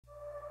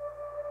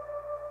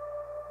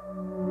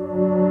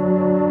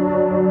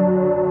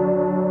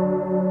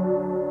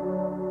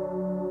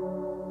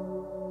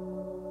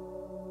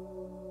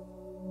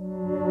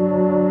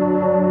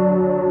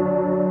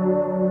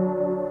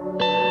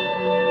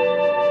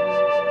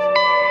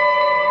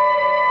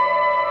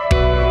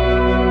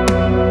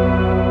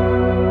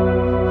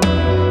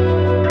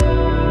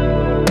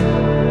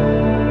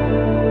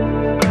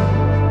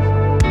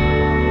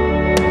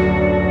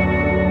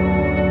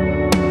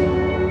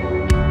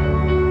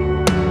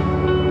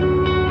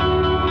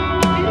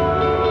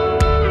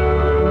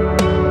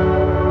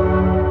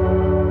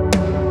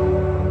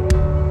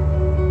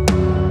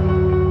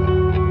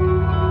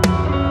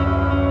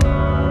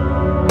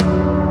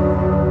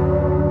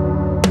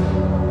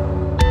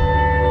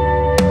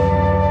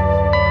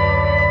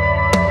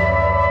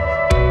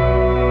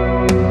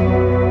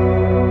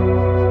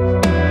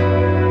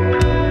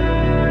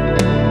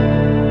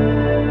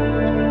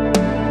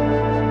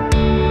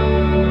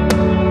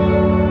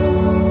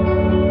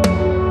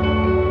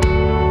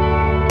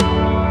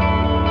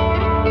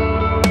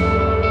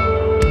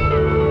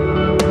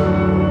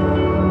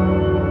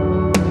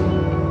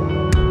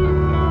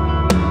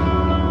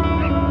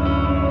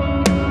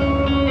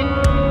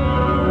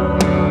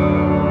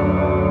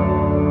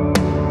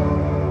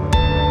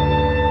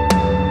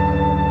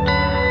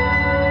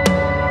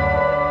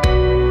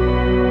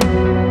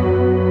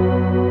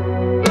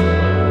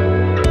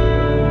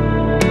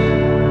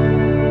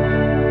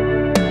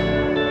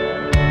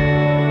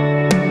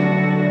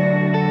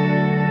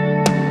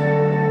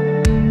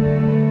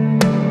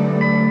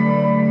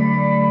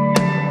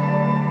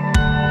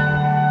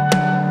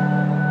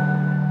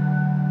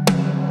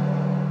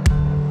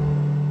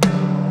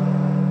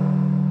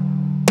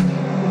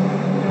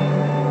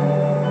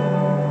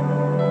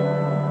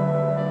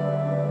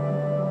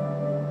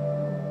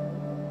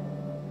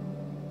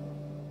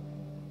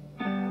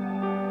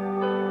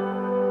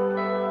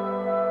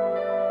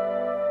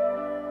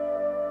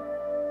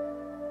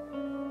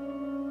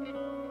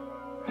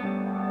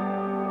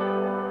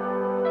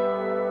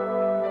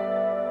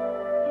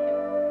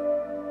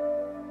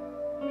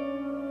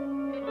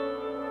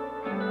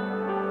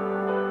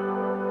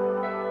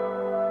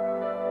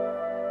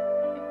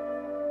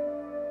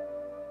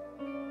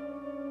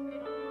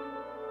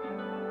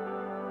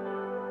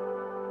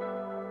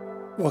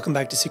Welcome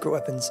back to Secret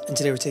Weapons, and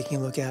today we're taking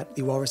a look at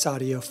the Walrus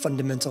Audio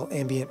Fundamental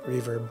Ambient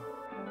Reverb.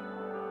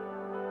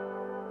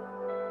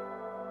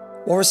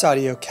 Walrus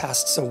Audio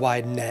casts a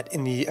wide net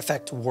in the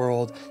effect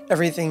world,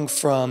 everything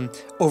from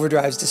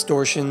overdrives,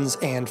 distortions,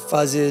 and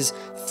fuzzes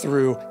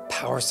through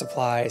power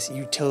supplies,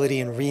 utility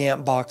and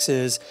reamp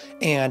boxes,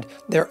 and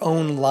their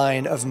own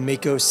line of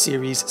Mako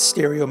series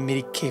stereo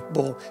MIDI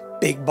capable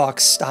big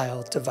box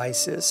style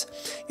devices.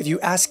 If you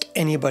ask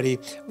anybody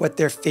what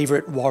their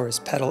favorite Walrus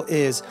pedal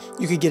is,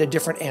 you could get a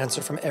different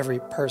answer from every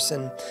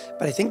person.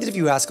 But I think that if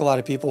you ask a lot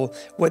of people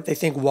what they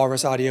think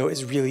Walrus Audio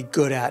is really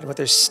good at and what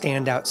their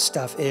standout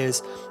stuff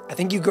is, I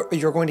think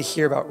you're going to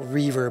hear about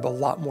reverb a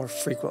lot more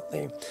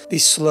frequently. The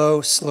slow,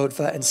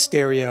 slowedfa, and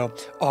stereo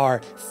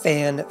are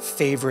fan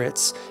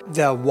favorites.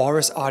 The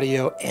Walrus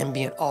Audio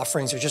ambient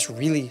offerings are just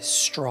really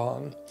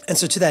strong. And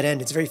so to that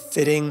end, it's very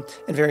fitting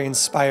and very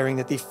inspiring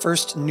that the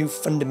first new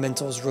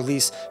fundamentals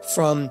release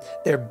from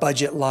their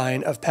budget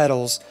line of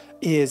pedals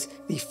is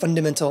the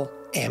Fundamental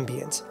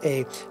Ambient,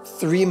 a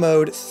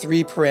 3-mode,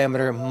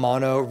 3-parameter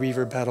mono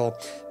reverb pedal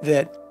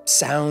that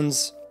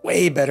sounds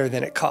way better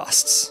than it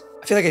costs.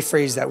 I feel like I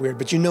phrased that weird,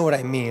 but you know what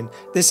I mean.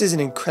 This is an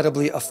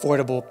incredibly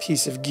affordable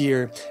piece of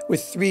gear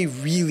with 3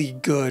 really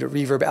good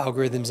reverb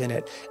algorithms in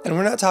it. And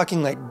we're not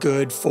talking like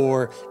good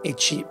for a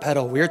cheap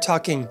pedal. We're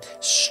talking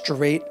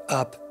straight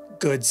up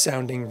good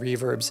sounding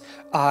reverbs.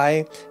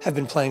 I have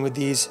been playing with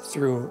these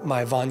through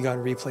my Von Gun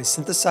Replay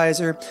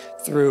synthesizer,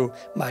 through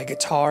my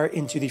guitar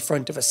into the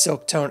front of a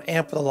Silktone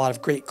amp with a lot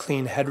of great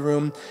clean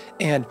headroom,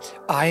 and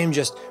I am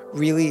just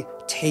really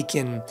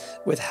taken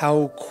with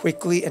how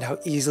quickly and how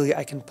easily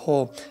I can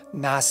pull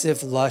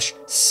massive, lush,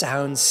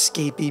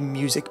 soundscapey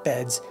music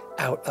beds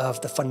out of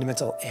the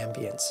Fundamental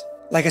Ambience.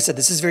 Like I said,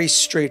 this is very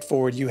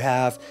straightforward. You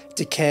have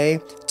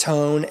decay,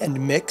 tone,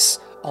 and mix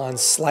on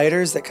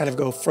sliders that kind of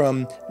go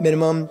from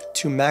minimum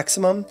to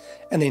maximum,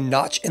 and they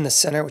notch in the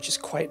center, which is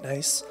quite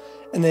nice.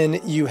 And then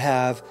you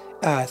have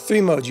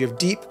 3 modes. You have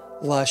deep,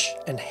 lush,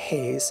 and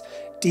haze.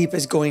 Deep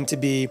is going to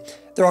be,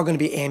 they're all going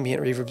to be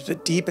ambient reverbs,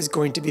 but deep is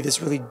going to be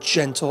this really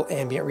gentle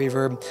ambient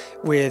reverb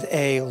with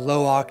a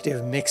low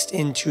octave mixed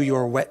into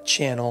your wet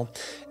channel.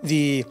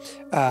 The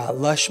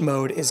Lush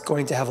Mode is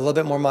going to have a little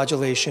bit more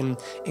modulation,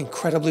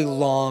 incredibly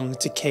long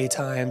decay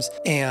times,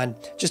 and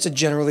just a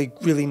generally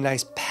really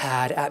nice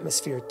pad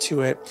atmosphere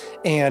to it.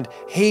 And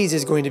Haze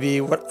is going to be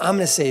what I'm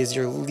going to say is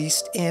your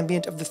least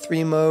ambient of the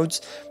 3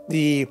 modes.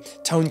 The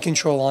tone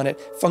control on it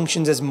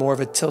functions as more of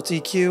a tilt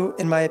EQ,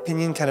 in my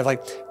opinion, kind of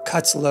like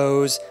cuts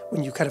lows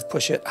when you kind of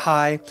push it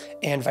high,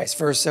 and vice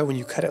versa when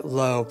you cut it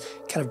low.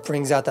 Kind of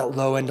brings out that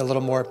low end a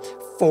little more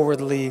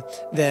forwardly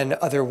than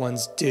other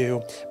ones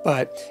do.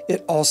 But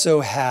it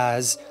also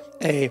has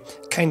a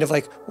kind of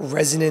like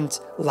resonant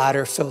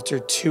ladder filter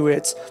to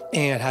it,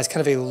 and has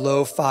kind of a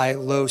lo-fi,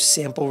 low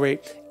sample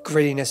rate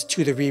grittiness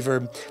to the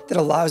reverb that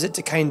allows it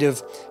to kind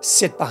of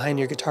sit behind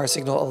your guitar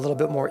signal a little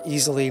bit more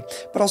easily,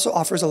 but also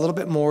offers a little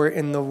bit more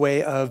in the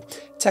way of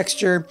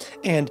texture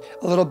and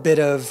a little bit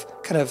of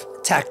kind of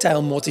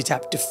tactile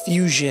multi-tap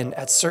diffusion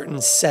at certain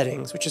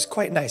settings, which is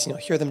quite nice, and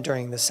you'll hear them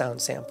during the sound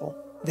sample.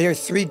 They are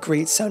 3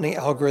 great sounding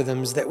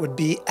algorithms that would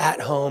be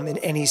at home in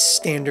any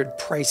standard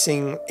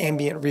pricing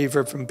ambient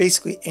reverb from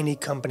basically any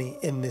company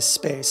in this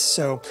space.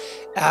 So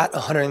at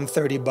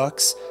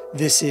 $130,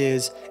 this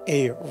is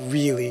a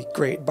really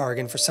great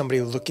bargain for somebody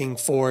looking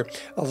for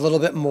a little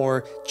bit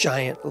more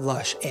giant,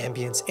 lush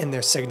ambience in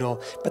their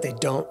signal, but they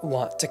don't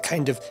want to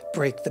kind of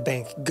break the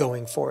bank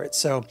going for it.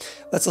 So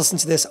let's listen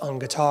to this on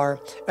guitar,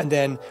 and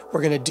then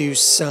we're going to do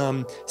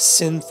some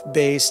synth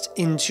based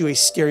into a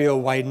stereo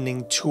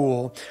widening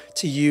tool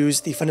to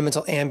use the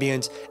Fundamental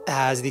Ambient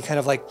as the kind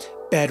of like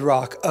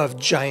bedrock of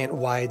giant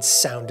wide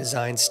sound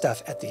design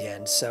stuff at the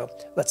end. So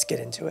let's get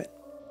into it.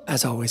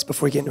 As always,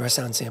 before we get into our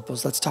sound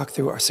samples, let's talk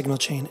through our signal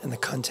chain and the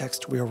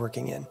context we are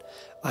working in.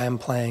 I am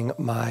playing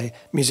my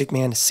Music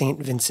Man St.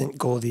 Vincent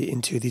Goldie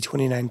into the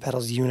 29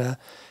 Pedals EUNA,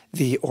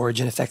 the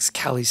Origin Effects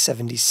Cali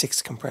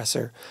 76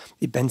 compressor,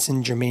 the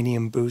Benson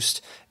Germanium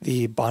boost,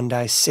 the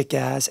Bondi Sick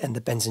As, and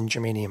the Benson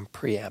Germanium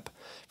preamp.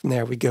 From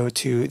there, we go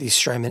to the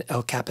Strymon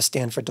El Cap a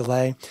stand for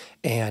delay,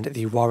 and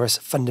the Walrus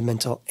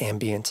Fundamental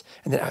Ambient,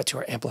 and then out to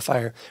our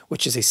amplifier,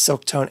 which is a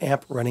Silktone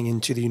amp running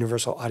into the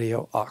Universal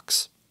Audio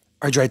aux.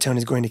 Our dry tone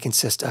is going to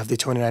consist of the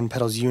 29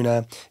 Pedals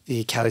EUNA,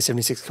 the Cali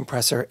 76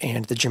 compressor,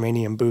 and the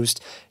Germanium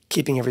boost,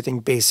 keeping everything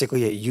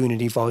basically at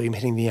unity volume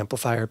hitting the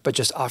amplifier, but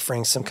just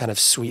offering some kind of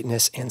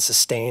sweetness and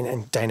sustain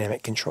and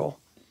dynamic control.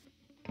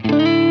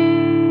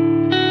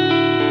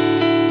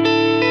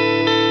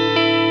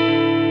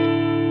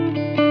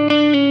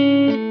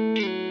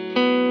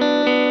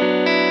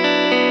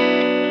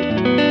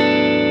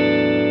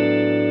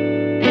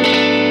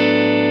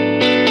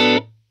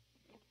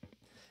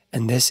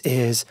 And this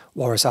is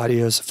Walrus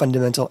Audio's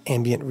Fundamental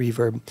Ambient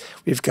Reverb.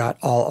 We've got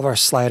all of our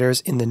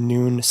sliders in the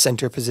noon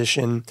center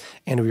position,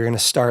 and we're going to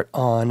start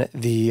on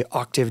the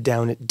octave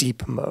down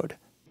deep mode.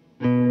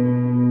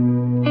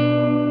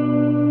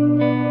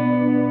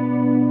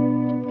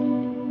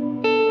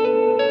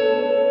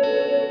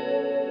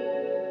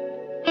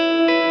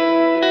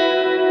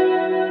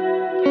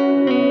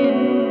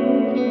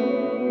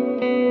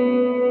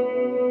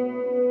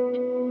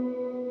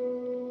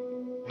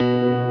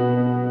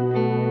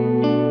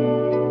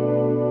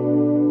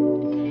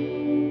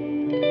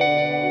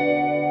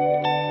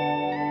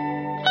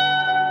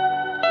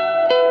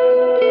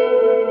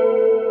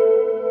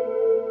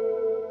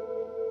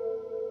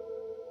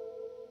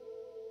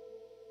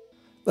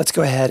 Let's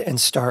go ahead and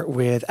start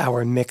with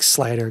our mix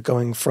slider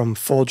going from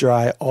full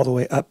dry all the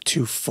way up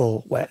to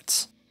full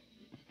wets.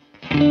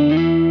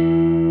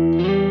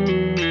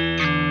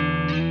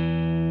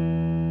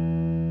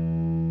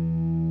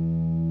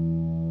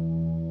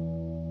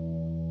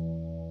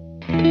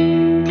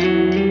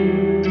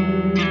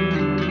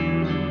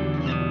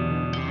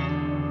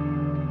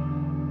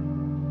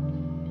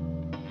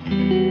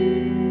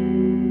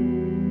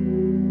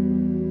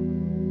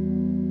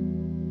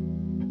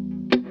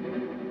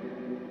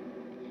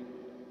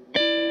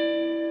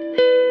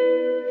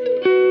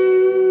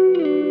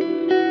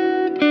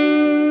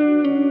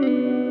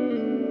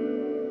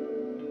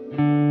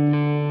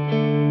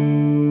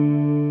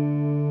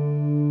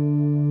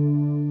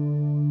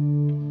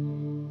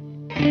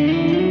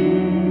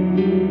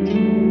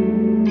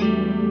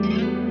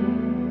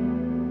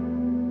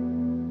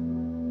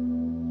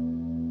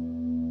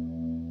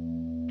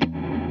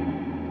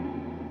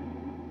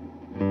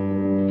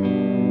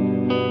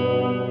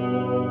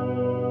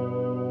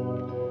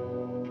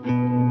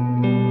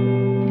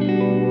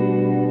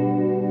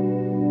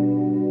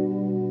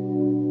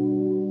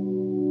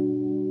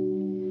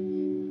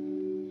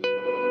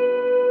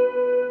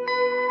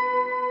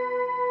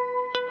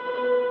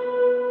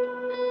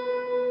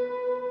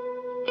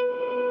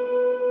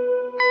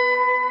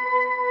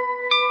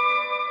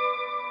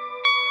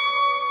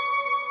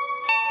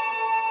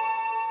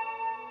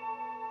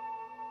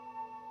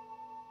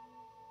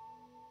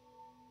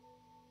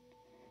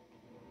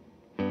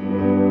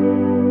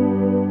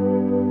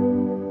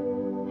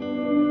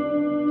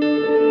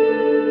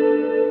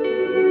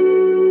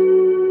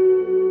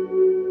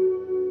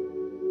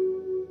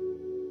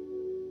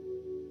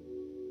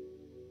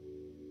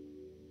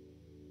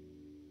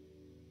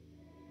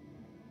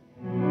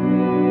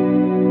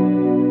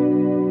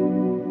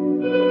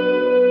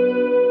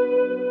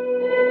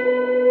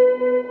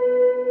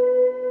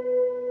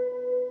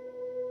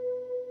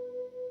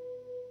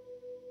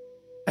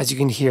 As you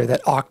can hear,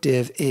 that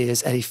octave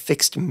is at a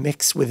fixed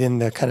mix within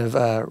the kind of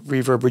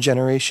reverb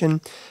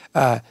regeneration,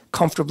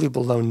 comfortably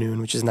below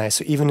noon, which is nice.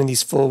 So even in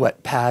these full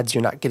wet pads,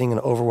 you're not getting an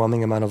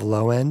overwhelming amount of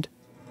low end.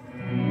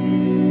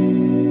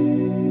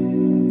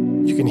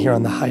 You can hear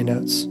on the high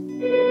notes.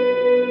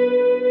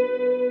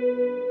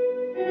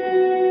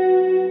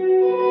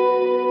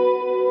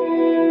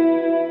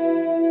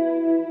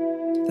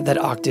 That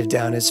octave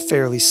down is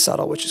fairly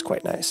subtle, which is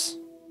quite nice.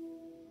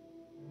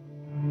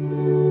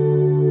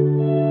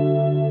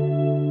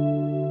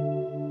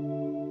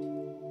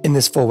 In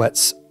this full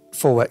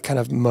wet kind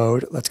of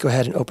mode, let's go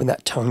ahead and open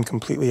that tone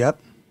completely up.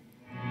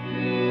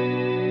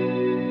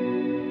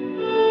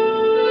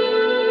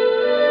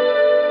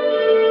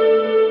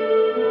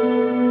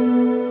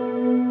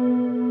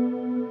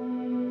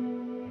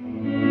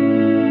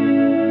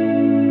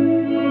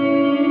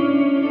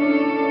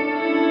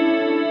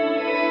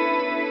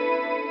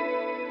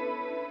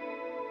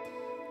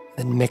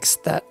 Then mix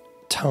that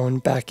tone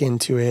back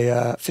into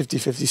a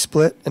 50-50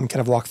 split and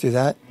kind of walk through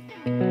that.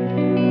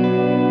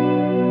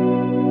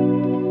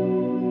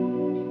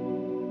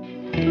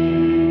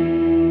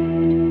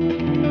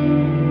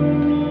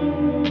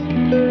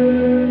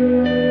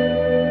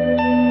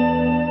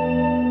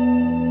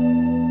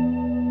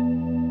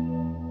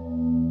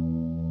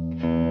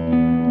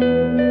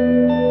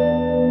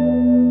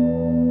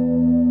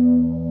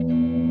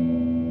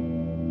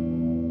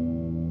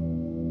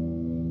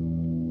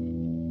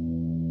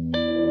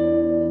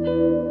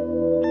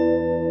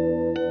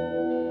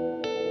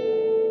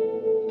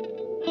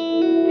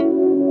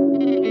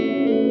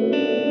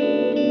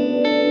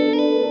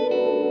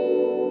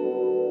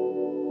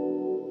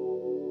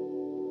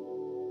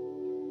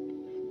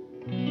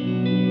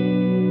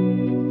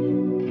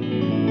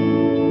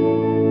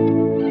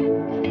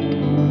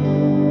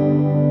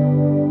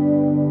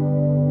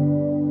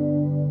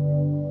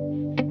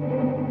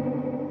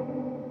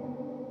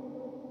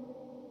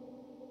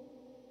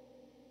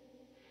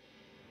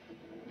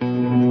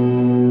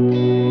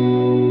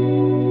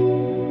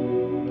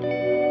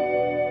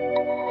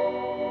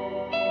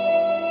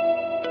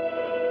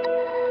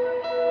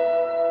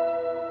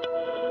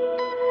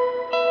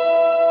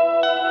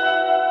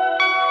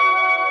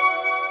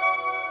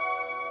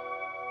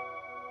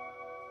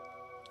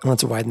 And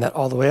let's widen that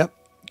all the way up,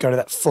 go to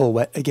that full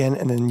wet again,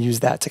 and then use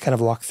that to kind of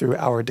walk through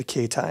our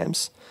decay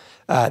times.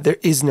 There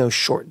is no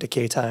short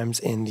decay times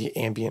in the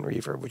ambient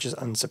reverb, which is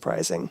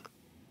unsurprising.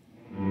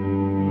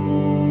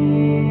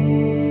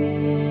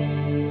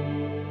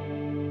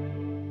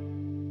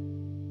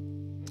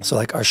 So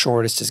like our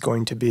shortest is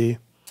going to be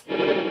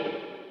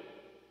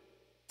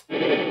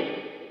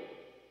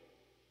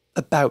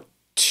about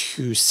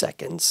 2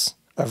 seconds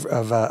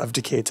of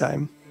decay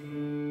time.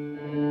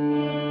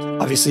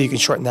 Obviously, you can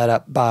shorten that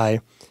up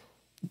by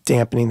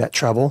dampening that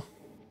treble.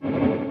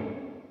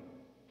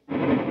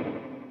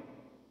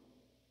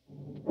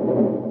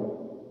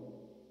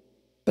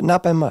 But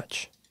not by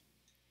much.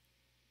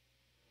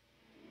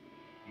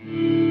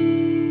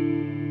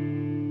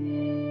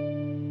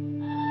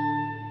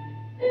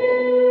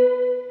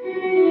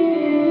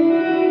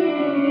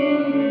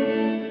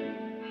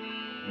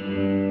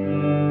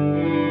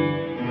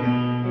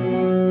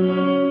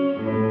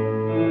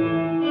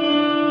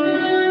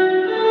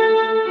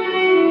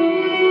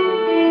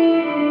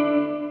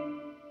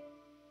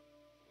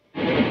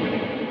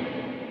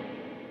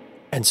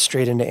 and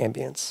straight into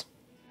ambience.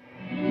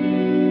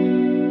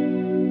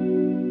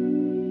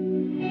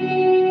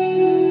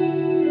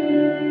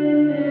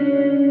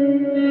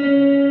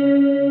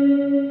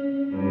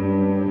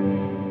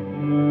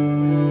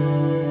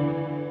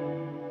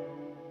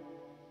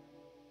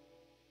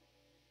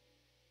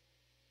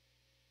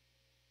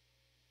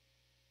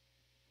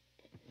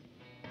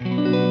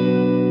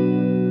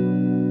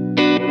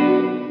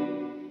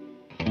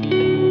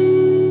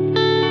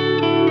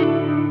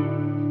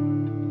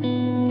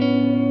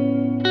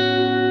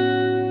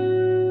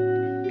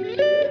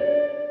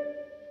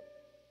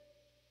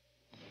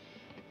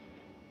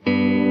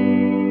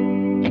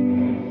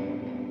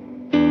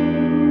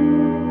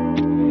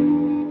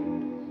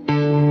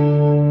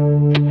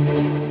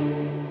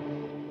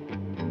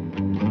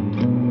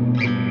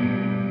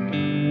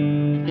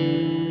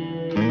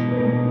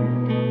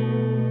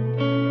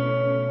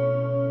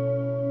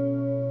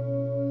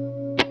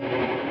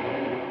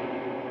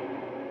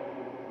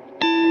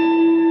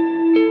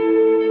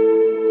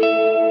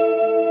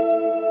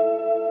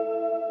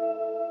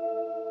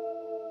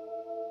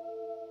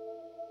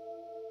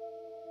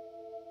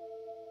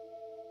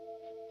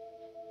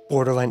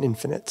 Borderline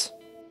infinite.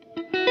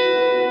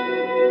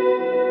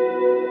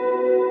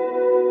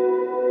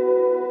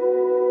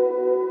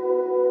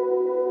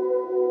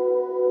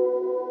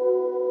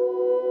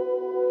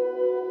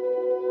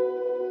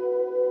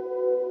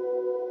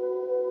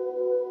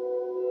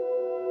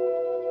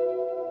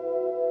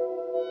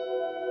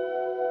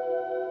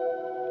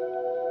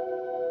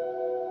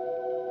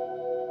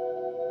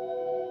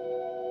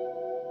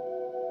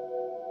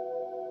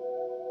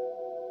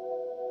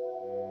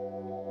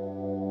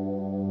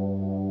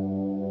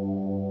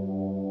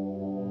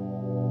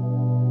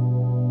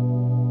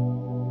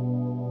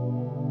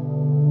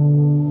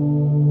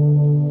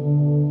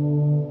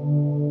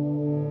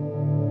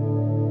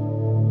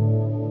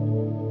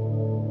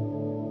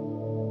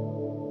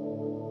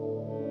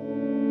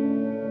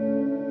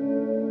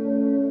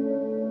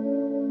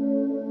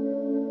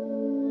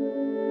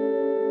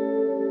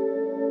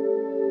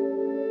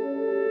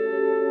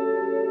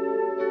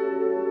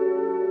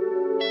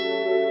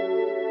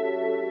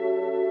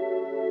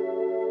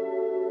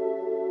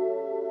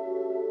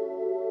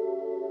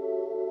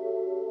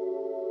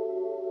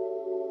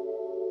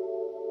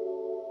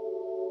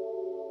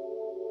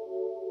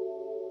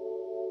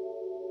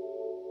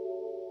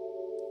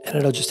 And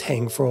it'll just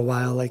hang for a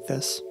while like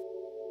this.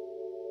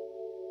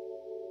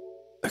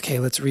 Okay,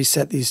 let's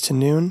reset these to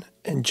noon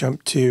and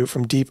jump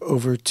from deep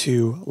over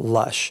to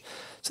lush.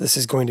 So this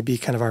is going to be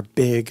kind of our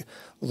big,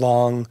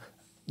 long,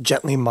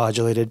 gently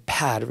modulated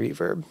pad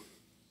reverb.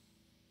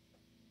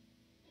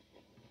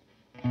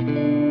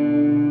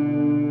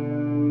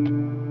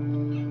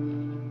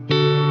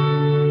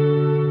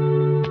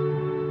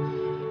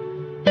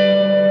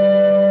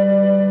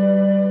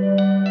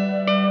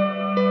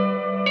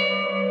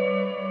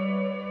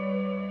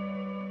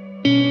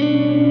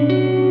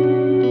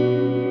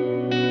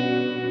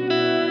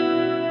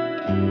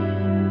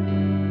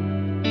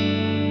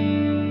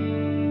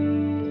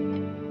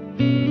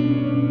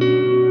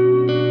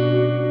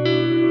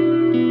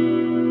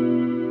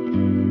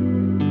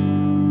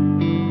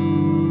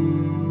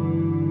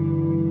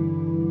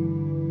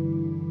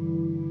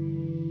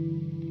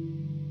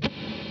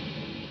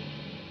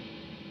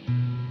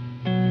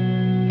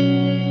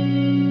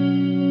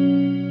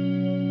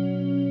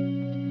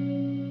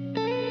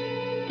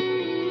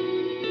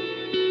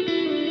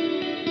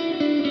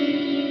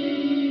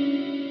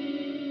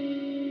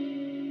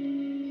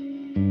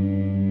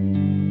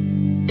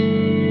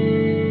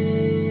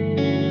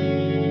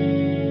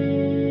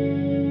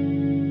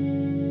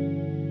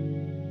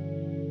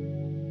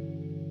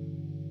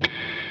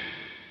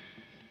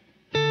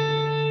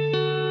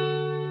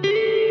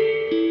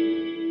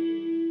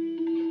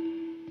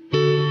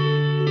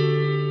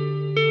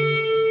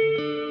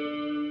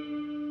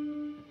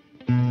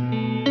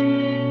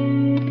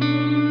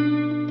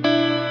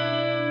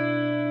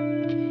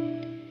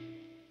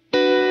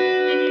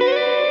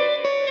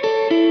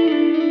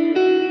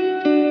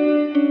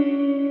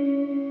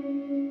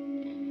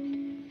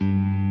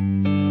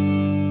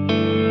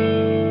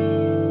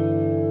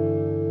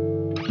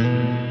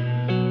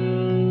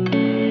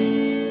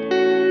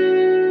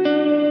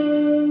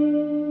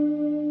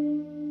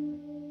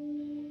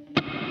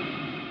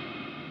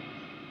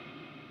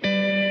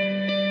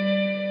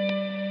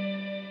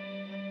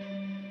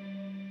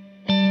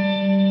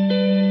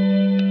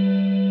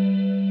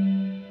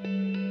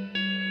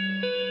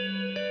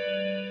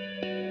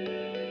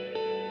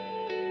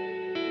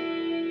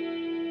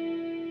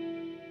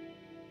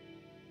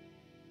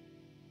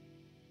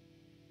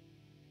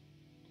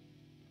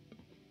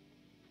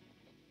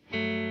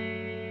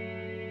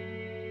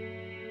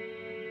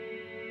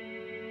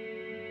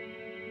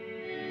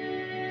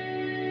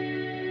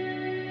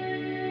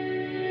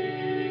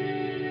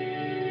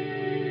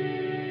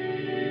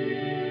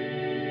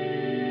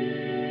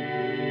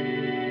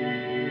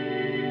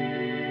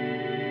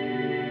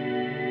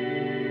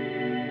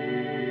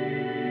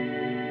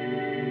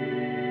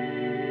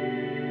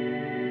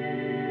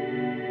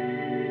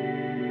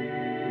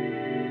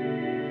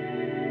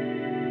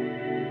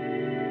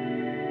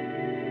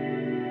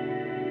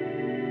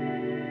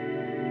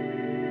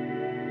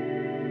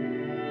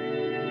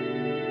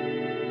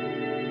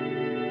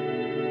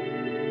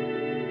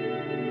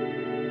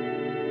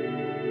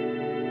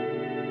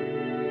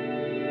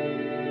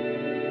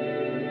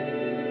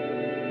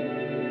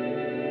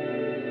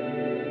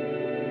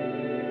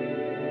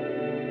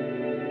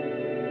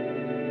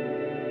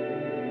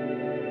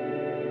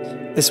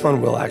 This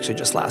one will actually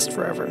just last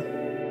forever.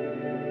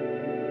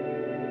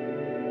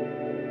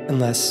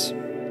 Unless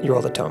you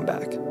roll the tone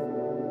back.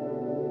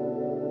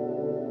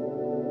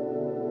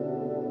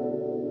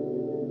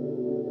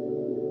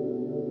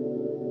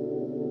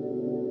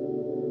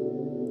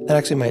 That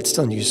actually might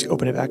still need you just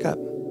open it back up.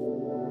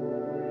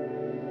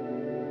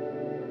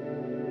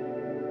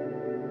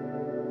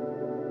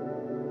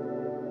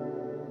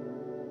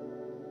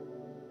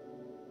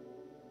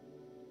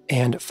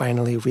 And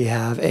finally, we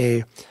have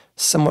a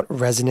somewhat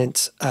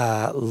resonant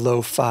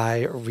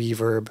lo-fi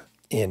reverb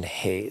in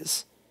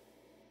Haze.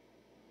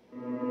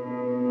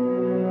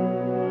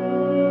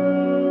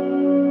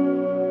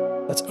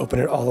 Let's open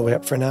it all the way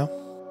up for now.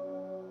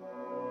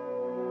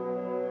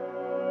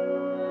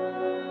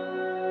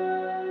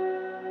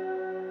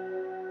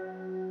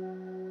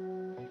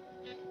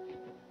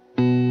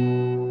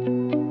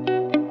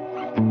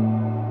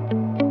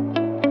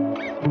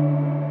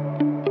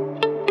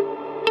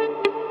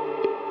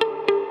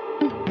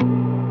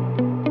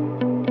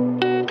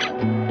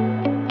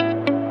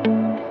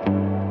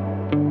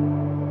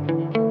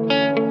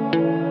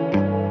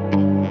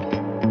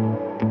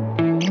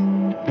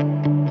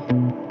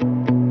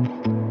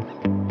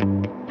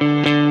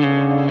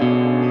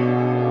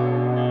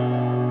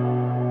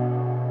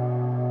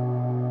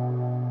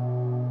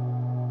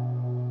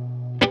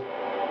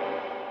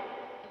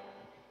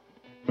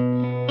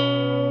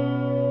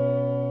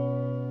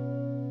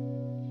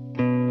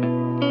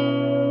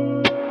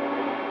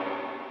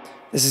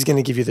 This is going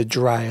to give you the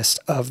driest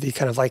of the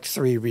kind of like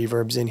 3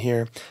 reverbs in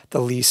here,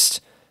 the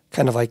least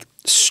kind of like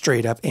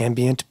straight up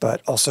ambient,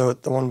 but also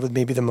the one with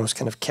maybe the most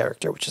kind of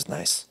character, which is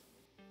nice.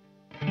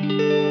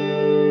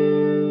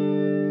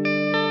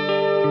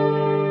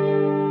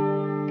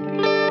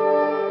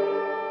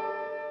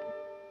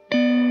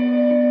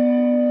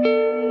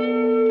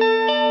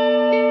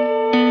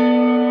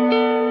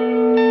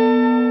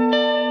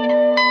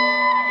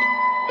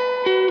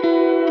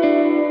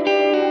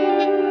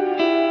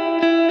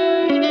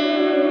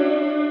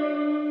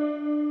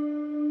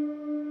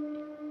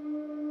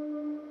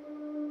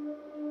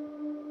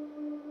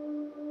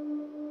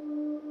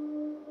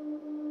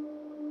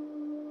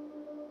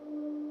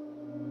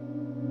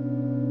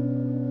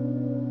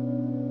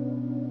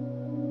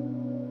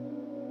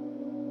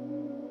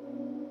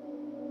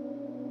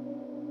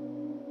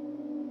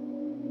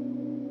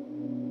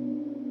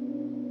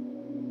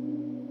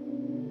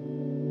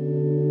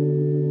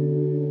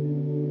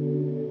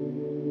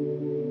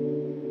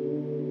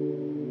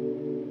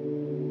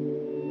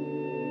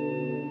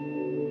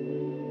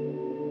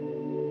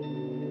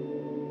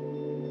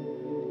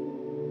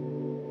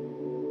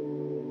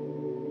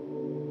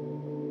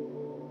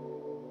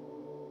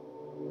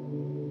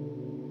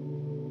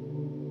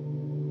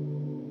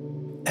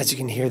 As you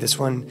can hear, this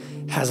one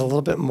has a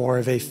little bit more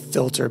of a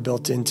filter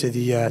built into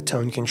the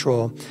tone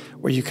control,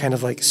 where you kind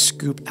of like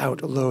scoop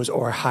out lows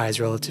or highs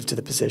relative to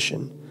the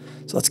position.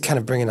 So let's kind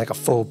of bring in like a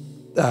full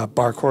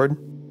bar chord.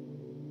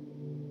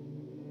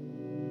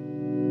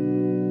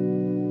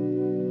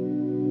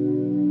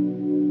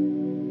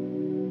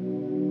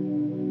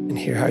 And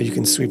hear how you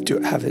can sweep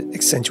to have it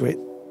accentuate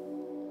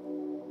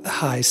the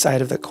high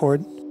side of the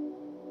chord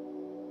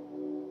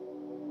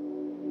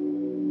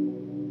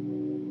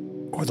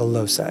or the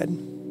low side.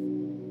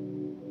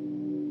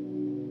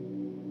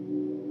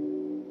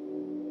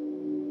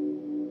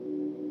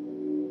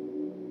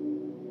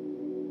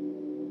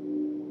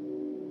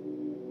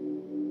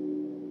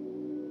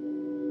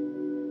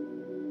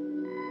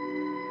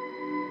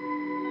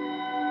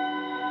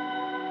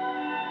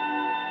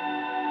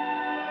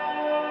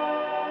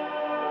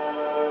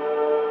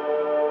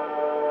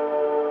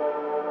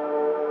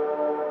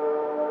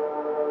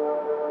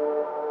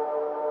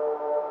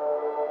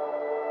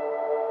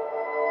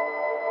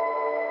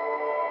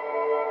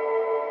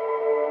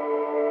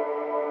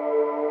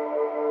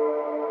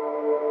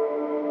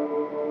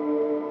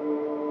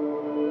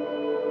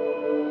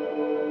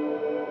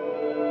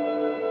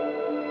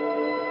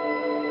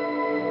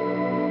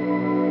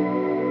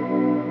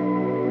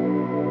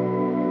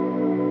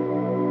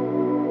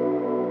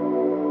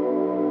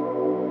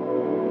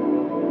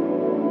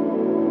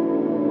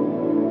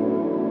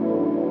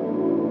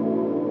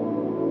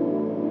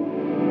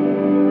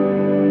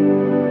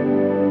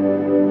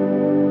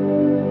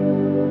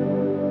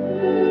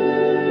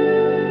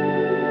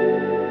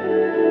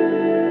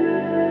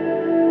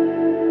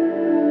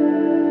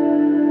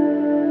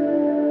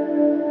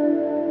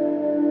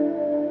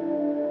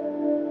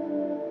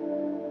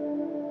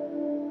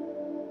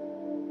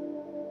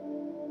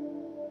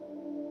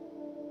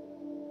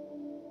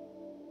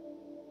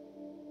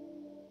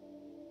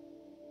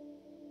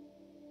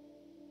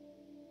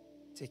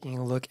 Taking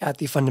a look at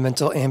the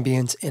fundamental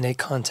ambience in a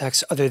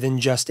context other than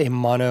just a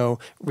mono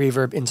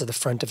reverb into the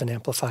front of an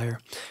amplifier.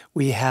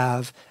 We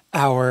have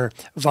our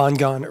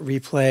Vangon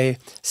replay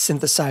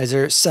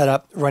synthesizer set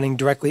up running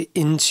directly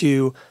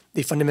into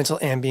the fundamental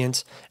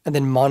ambient and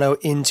then mono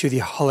into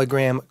the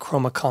hologram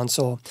chroma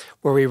console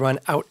where we run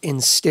out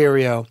in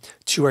stereo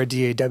to our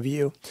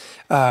DAW.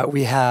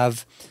 We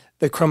have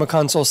the Chroma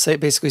console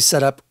basically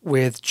set up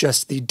with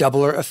just the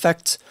doubler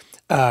effect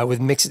with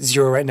mix at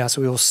 0 right now,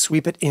 so we will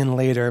sweep it in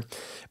later.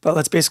 But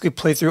let's basically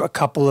play through a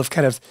couple of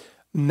kind of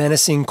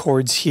menacing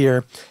chords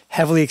here,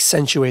 heavily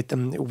accentuate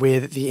them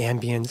with the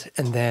ambient,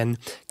 and then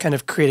kind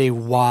of create a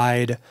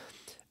wide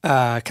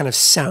kind of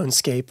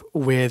soundscape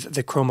with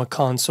the Chroma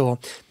console,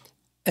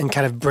 and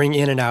kind of bring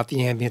in and out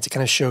the ambient to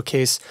kind of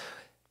showcase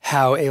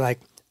how a like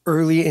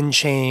early in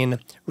chain,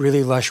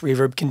 really lush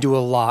reverb can do a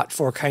lot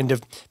for kind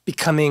of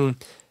becoming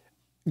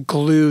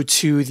glue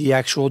to the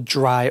actual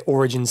dry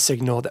origin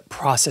signal that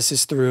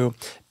processes through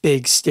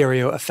big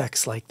stereo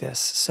effects like this.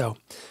 So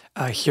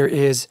here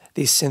is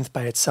the synth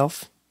by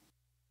itself.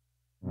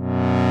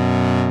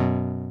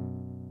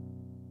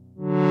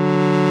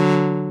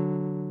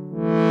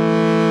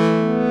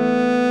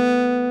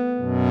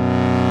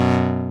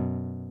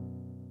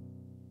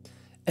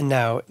 And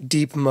now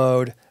deep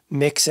mode,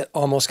 mix it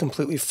almost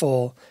completely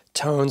full,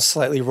 tones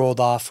slightly rolled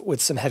off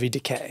with some heavy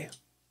decay.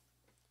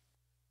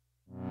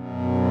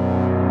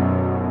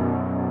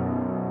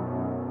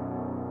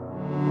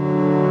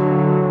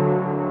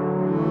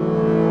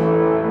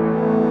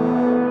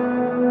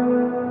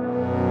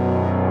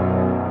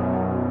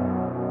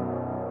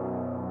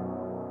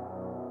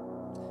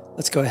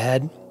 Let's go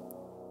ahead,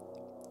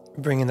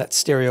 bring in that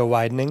stereo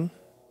widening.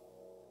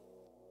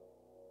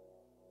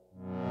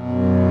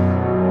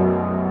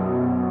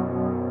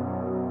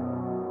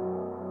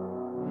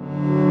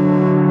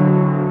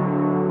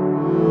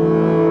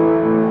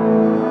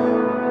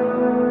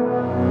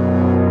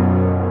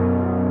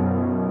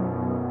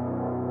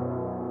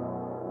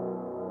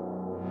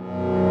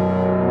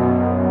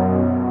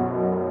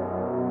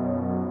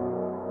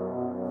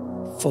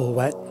 Full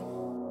wet.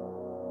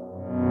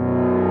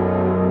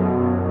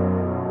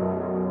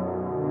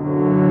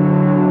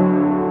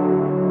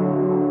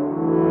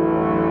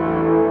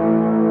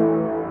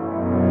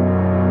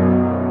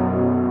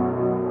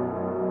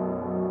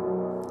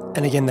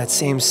 And again, that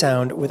same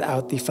sound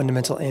without the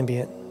fundamental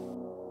ambient.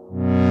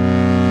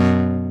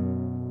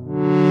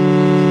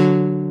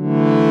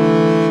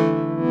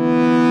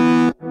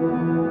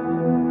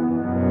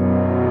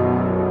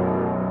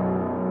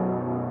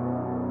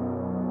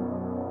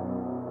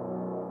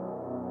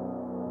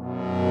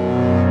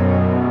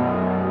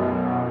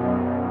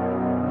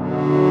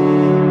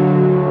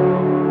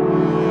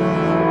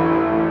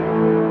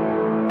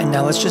 And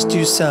now let's just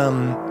do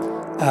some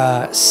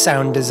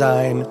sound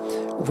design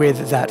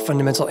with that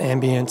fundamental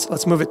ambient.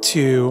 Let's move it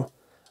to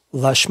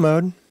Lush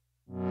Mode.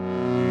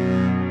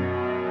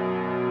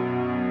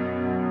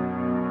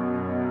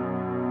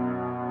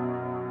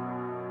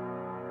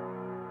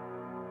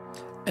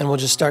 And we'll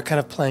just start kind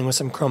of playing with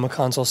some Chroma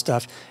console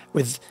stuff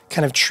with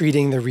kind of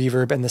treating the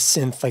reverb and the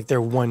synth like they're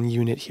one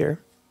unit here.